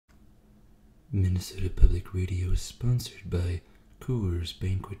Minnesota Public Radio is sponsored by Coors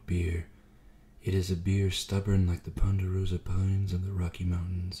Banquet Beer. It is a beer stubborn like the Ponderosa Pines and the Rocky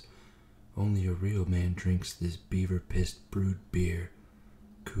Mountains. Only a real man drinks this beaver-pissed brewed beer.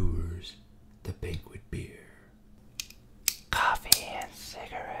 Coors, the Banquet Beer. Coffee and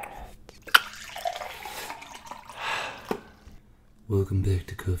cigarettes. Welcome back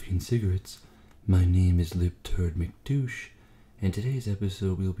to Coffee and Cigarettes. My name is Lip-Turd McDouche, and today's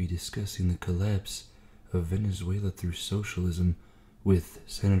episode we'll be discussing the collapse of Venezuela through socialism with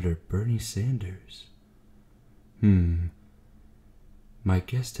Senator Bernie Sanders. My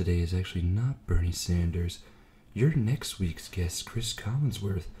guest today is actually not Bernie Sanders. You're next week's guest, Cris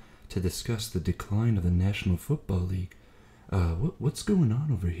Collinsworth, to discuss the decline of the National Football League. What's going on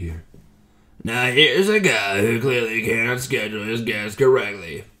over here? Now here's a guy who clearly cannot schedule his guests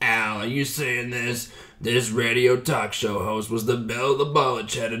correctly. Al, are you saying this? This radio talk show host was the belle of the ball at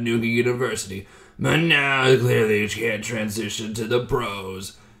Chattanooga University, but now he clearly can't transition to the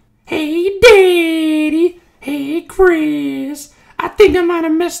pros. Hey, Daddy. Hey, Chris. I think I might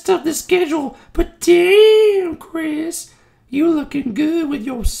have messed up the schedule, but damn, Chris, you looking good with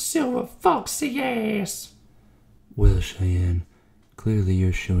your silver foxy ass. Well, Cheyenne, clearly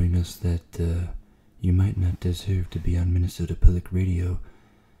you're showing us that you might not deserve to be on Minnesota Public Radio.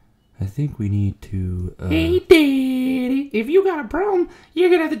 I think we need to, Hey, Daddy, if you got a problem,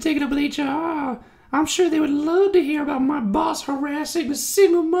 you're gonna have to take it up with HR. I'm sure they would love to hear about my boss harassing a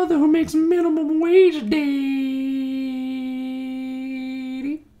single mother who makes minimum wage, Daddy.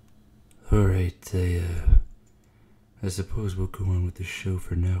 Alright, I suppose we'll go on with the show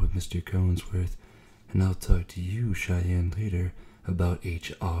for now with Mr. Collinsworth, and I'll talk to you, Cheyenne, later about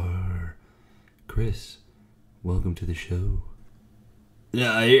HR. Chris, welcome to the show.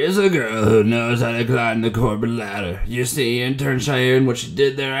 Now here's a girl who knows how to climb the corporate ladder. You see, intern Cheyenne, what she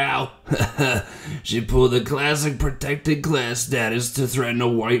did there, Al? She pulled the classic protected class status to threaten a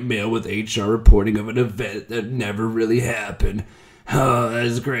white male with HR reporting of an event that never really happened. Oh,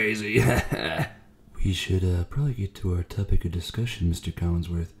 that's crazy. We should probably get to our topic of discussion, Mr.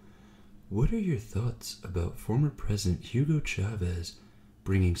 Collinsworth. What are your thoughts about former President Hugo Chavez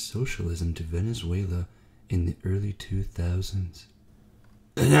bringing socialism to Venezuela in the early 2000s?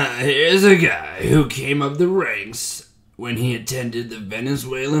 Now, here's a guy who came up the ranks when he attended the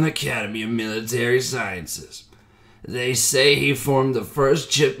Venezuelan Academy of Military Sciences. They say he formed the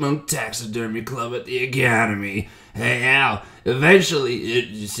first chipmunk taxidermy club at the academy. Hey, Al, eventually,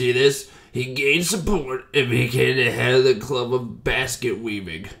 you see this? He gained support and became the head of the club of basket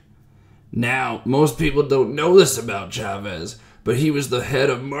weaving. Now, most people don't know this about Chavez, but he was the head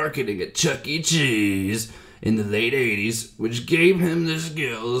of marketing at Chuck E. Cheese in the late 80s, which gave him the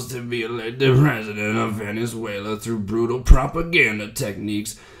skills to be elected president of Venezuela through brutal propaganda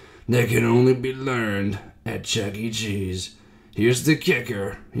techniques that can only be learned at Chuck E. Cheese. Here's the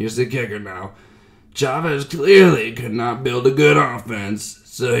kicker now. Chavez clearly could not build a good offense,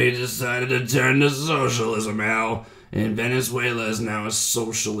 so he decided to turn to socialism, Al, and Venezuela is now a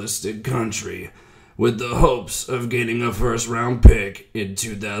socialistic country, with the hopes of getting a first-round pick in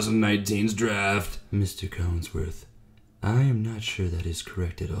 2019's draft. Mr. Collinsworth, I am not sure that is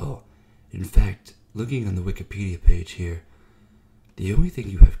correct at all. In fact, looking on the Wikipedia page here, the only thing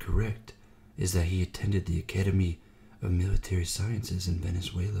you have correct is that he attended the Academy of Military Sciences in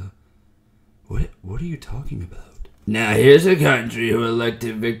Venezuela. What are you talking about? Now here's a country who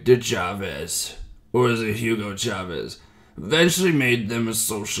elected Victor Chavez, or is it Hugo Chavez, eventually made them a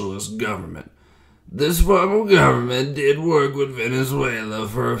socialist government. This former government did work with Venezuela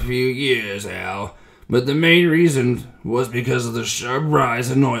for a few years, Al, but the main reason was because of the sharp rise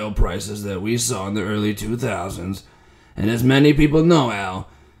in oil prices that we saw in the early 2000s. And as many people know, Al,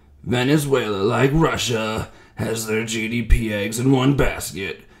 Venezuela, like Russia, has their GDP eggs in one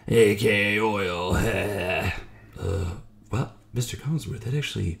basket, aka oil. Well, Mr. Collinsworth, that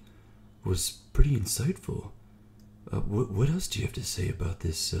actually was pretty insightful. What else do you have to say about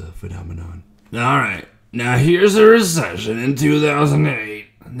this phenomenon? Alright, now here's a recession in 2008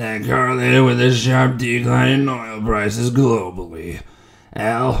 that correlated with a sharp decline in oil prices globally.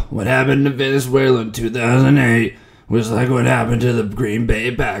 Al, what happened to Venezuela in 2008 was like what happened to the Green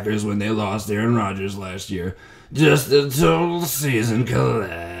Bay Packers when they lost Aaron Rodgers last year. Just a total season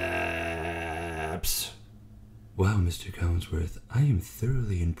collapse. Wow, Mr. Collinsworth, I am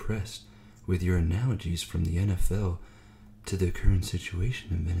thoroughly impressed with your analogies from the NFL to the current situation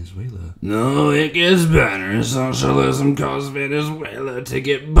in Venezuela. No, it gets better. Socialism caused Venezuela to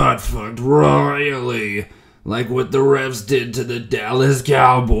get butt-fucked royally, like what the refs did to the Dallas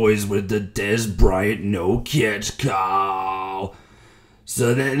Cowboys with the Des Bryant no-catch call.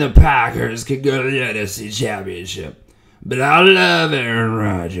 so that the Packers could go to the NFC Championship. But I love Aaron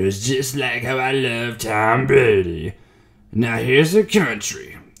Rodgers just like how I love Tom Brady. Now here's a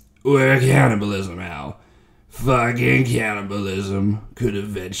country where cannibalism, fucking cannibalism, could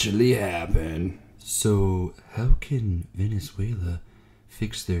eventually happen. So, how can Venezuela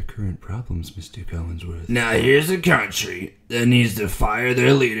fix their current problems, Mr. Collinsworth? Now here's a country that needs to fire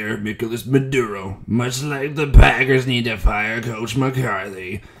their leader, Nicolas Maduro, much like the Packers need to fire Coach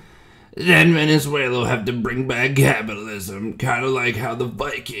McCarthy. Then Venezuela will have to bring back capitalism, kind of like how the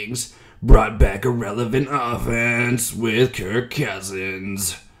Vikings brought back a relevant offense with Kirk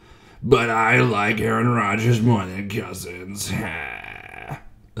Cousins. But I like Aaron Rodgers more than Cousins.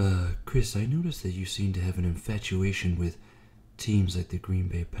 Chris, I noticed that you seem to have an infatuation with teams like the Green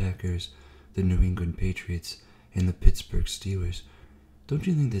Bay Packers, the New England Patriots, and the Pittsburgh Steelers. Don't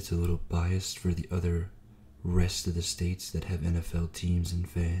you think that's a little biased for the other rest of the states that have NFL teams and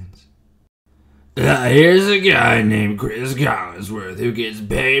fans? Here's a guy named Cris Collinsworth who gets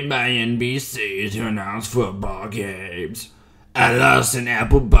paid by NBC to announce football games. I lost an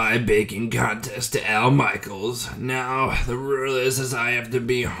apple pie baking contest to Al Michaels. Now, the rule is I have to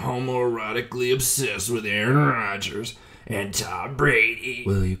be homoerotically obsessed with Aaron Rodgers and Tom Brady.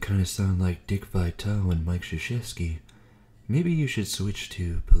 Well, you kind of sound like Dick Vitale and Mike Krzyzewski. Maybe you should switch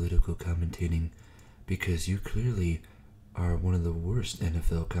to political commentating, because you clearly are one of the worst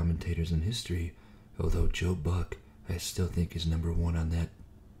NFL commentators in history, although Joe Buck, I still think, is number one on that.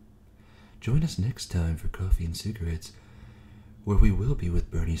 Join us next time for Coffee and Cigarettes, where we will be with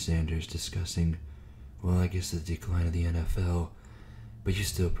Bernie Sanders discussing, well, I guess the decline of the NFL, but you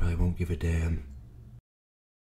still probably won't give a damn.